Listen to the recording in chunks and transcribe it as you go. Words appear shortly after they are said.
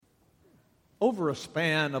Over a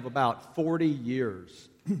span of about 40 years,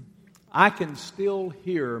 I can still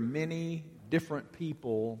hear many different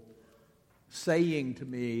people saying to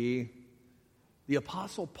me, the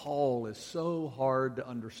Apostle Paul is so hard to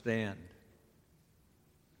understand.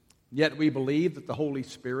 Yet we believe that the Holy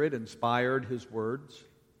Spirit inspired his words.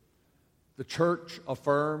 The church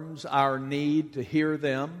affirms our need to hear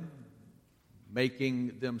them,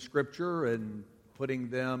 making them Scripture and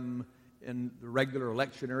putting them in the regular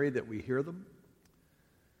lectionary that we hear them.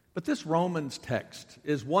 But this Romans text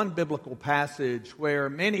is one biblical passage where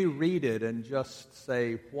many read it and just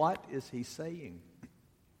say, what is he saying?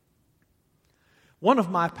 One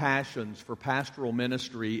of my passions for pastoral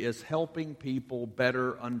ministry is helping people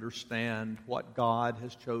better understand what God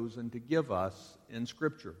has chosen to give us in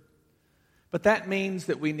Scripture. But that means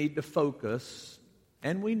that we need to focus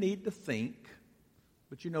and we need to think.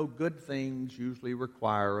 But good things usually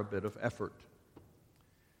require a bit of effort.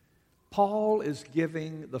 Paul is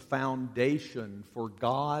giving the foundation for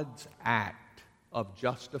God's act of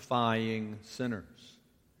justifying sinners.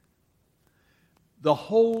 The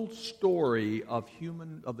whole story of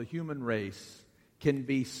the human race can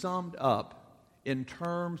be summed up in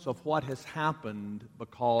terms of what has happened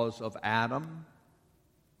because of Adam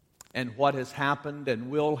and what has happened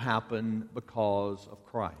and will happen because of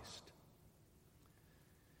Christ.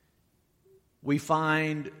 We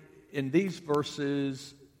find in these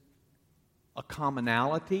verses a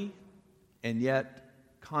commonality and yet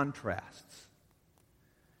contrasts.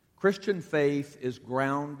 Christian faith is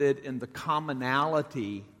grounded in the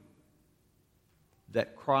commonality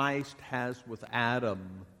that Christ has with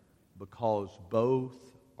Adam because both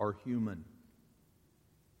are human.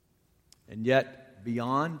 And yet,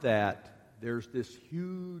 beyond that, there's this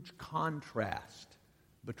huge contrast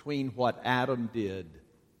between what Adam did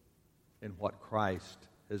and what Christ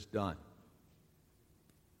has done.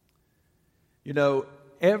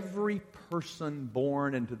 Every person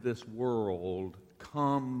born into this world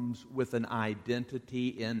comes with an identity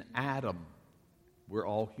in Adam. We're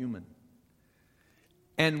all human.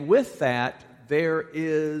 And with that, there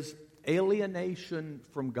is alienation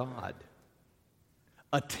from God,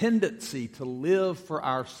 a tendency to live for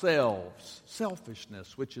ourselves,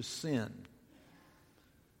 selfishness, which is sin.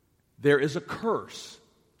 There is a curse,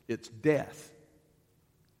 it's death.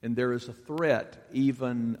 And there is a threat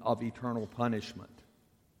even of eternal punishment.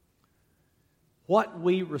 What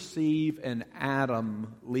we receive in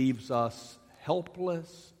Adam leaves us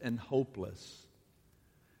helpless and hopeless.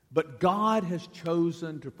 But God has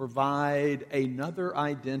chosen to provide another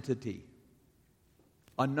identity,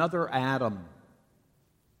 another Adam,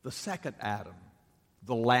 the second Adam,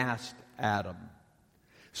 the last Adam,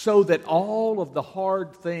 so that all of the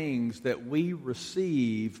hard things that we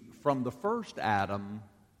receive from the first Adam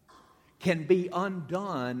can be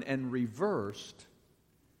undone and reversed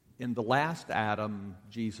in the last Adam,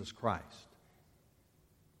 Jesus Christ.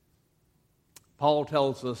 Paul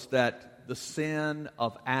tells us that the sin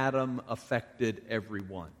of Adam affected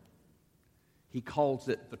everyone. He calls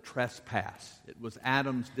it the trespass. It was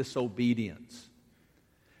Adam's disobedience.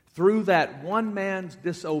 Through that one man's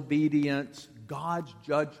disobedience, God's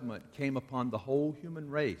judgment came upon the whole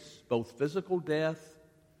human race, both physical death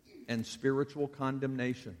and spiritual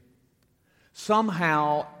condemnation.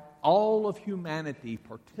 Somehow, all of humanity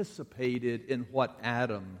participated in what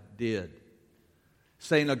Adam did.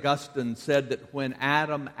 St. Augustine said that when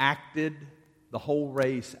Adam acted, the whole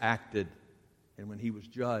race acted. And when he was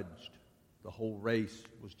judged, the whole race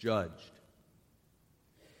was judged.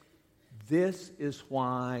 This is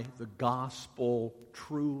why the gospel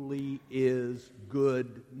truly is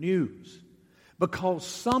good news. Because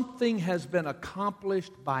something has been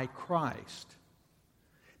accomplished by Christ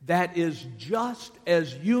that is just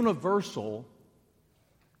as universal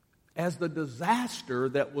as the disaster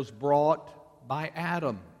that was brought by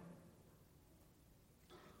Adam.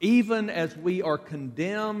 Even as we are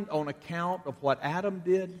condemned on account of what Adam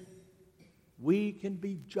did, we can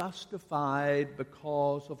be justified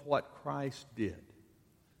because of what Christ did.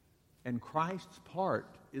 And Christ's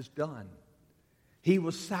part is done. He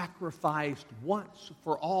was sacrificed once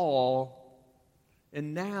for all.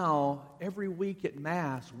 And now, every week at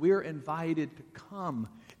Mass, we're invited to come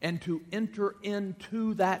and to enter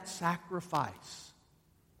into that sacrifice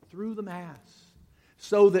through the Mass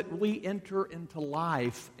so that we enter into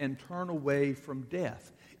life and turn away from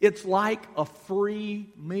death. It's like a free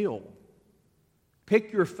meal.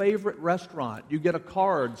 Pick your favorite restaurant. You get a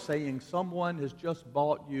card saying someone has just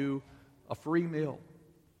bought you a free meal.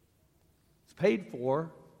 It's paid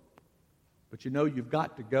for, but you've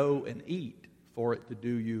got to go and eat for it to do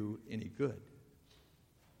you any good.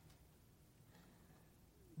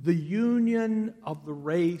 The union of the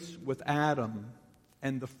race with Adam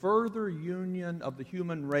and the further union of the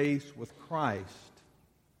human race with Christ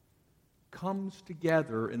comes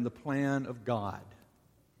together in the plan of God.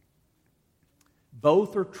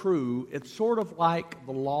 Both are true. It's sort of like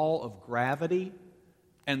the law of gravity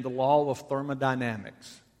and the law of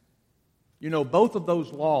thermodynamics. You know, both of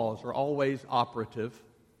those laws are always operative.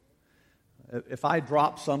 If I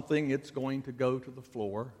drop something, it's going to go to the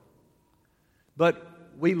floor. But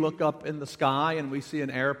we look up in the sky and we see an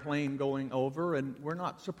airplane going over, and we're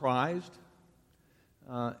not surprised.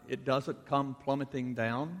 It doesn't come plummeting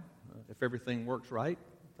down if everything works right,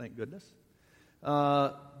 thank goodness.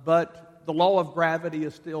 But the law of gravity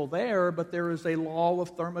is still there, but there is a law of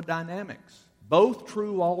thermodynamics. Both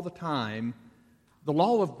true all the time. The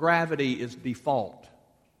law of gravity is default.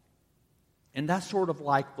 And that's sort of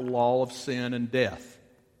like the law of sin and death.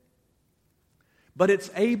 But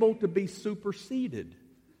it's able to be superseded,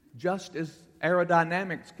 just as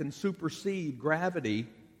aerodynamics can supersede gravity.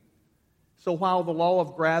 So while the law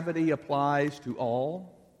of gravity applies to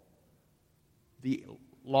all, the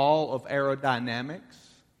law of aerodynamics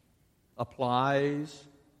applies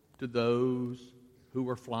to those who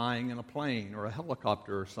are flying in a plane or a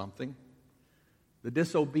helicopter or something. The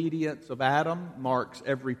disobedience of Adam marks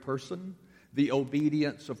every person. The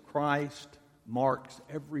obedience of Christ marks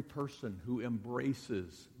every person who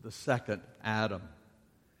embraces the second Adam.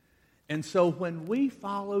 And so when we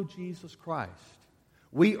follow Jesus Christ,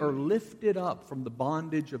 we are lifted up from the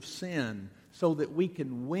bondage of sin so that we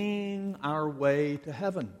can wing our way to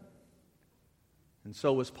heaven. And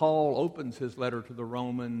so as Paul opens his letter to the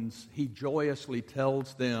Romans, he joyously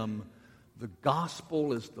tells them, the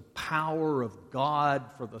gospel is the power of God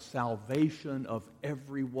for the salvation of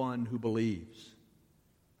everyone who believes.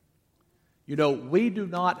 You know, we do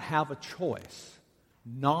not have a choice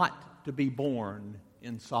not to be born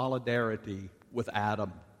in solidarity with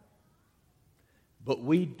Adam. But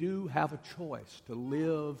we do have a choice to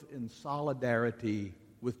live in solidarity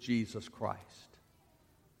with Jesus Christ.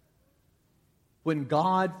 When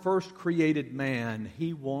God first created man,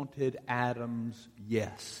 He wanted Adam's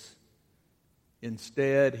yes.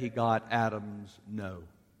 Instead, He got Adam's no.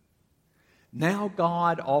 Now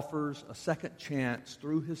God offers a second chance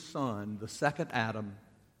through His Son, the second Adam,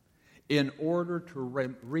 in order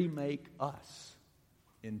to remake us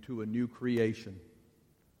into a new creation.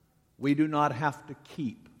 We do not have to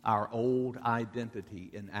keep our old identity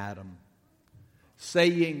in Adam.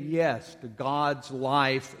 Saying yes to God's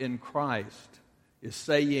life in Christ is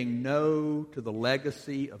saying no to the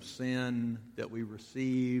legacy of sin that we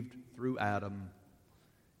received through Adam.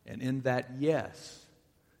 And in that yes,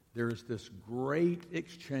 there is this great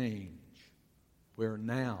exchange where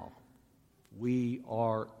now we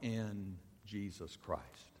are in Jesus Christ.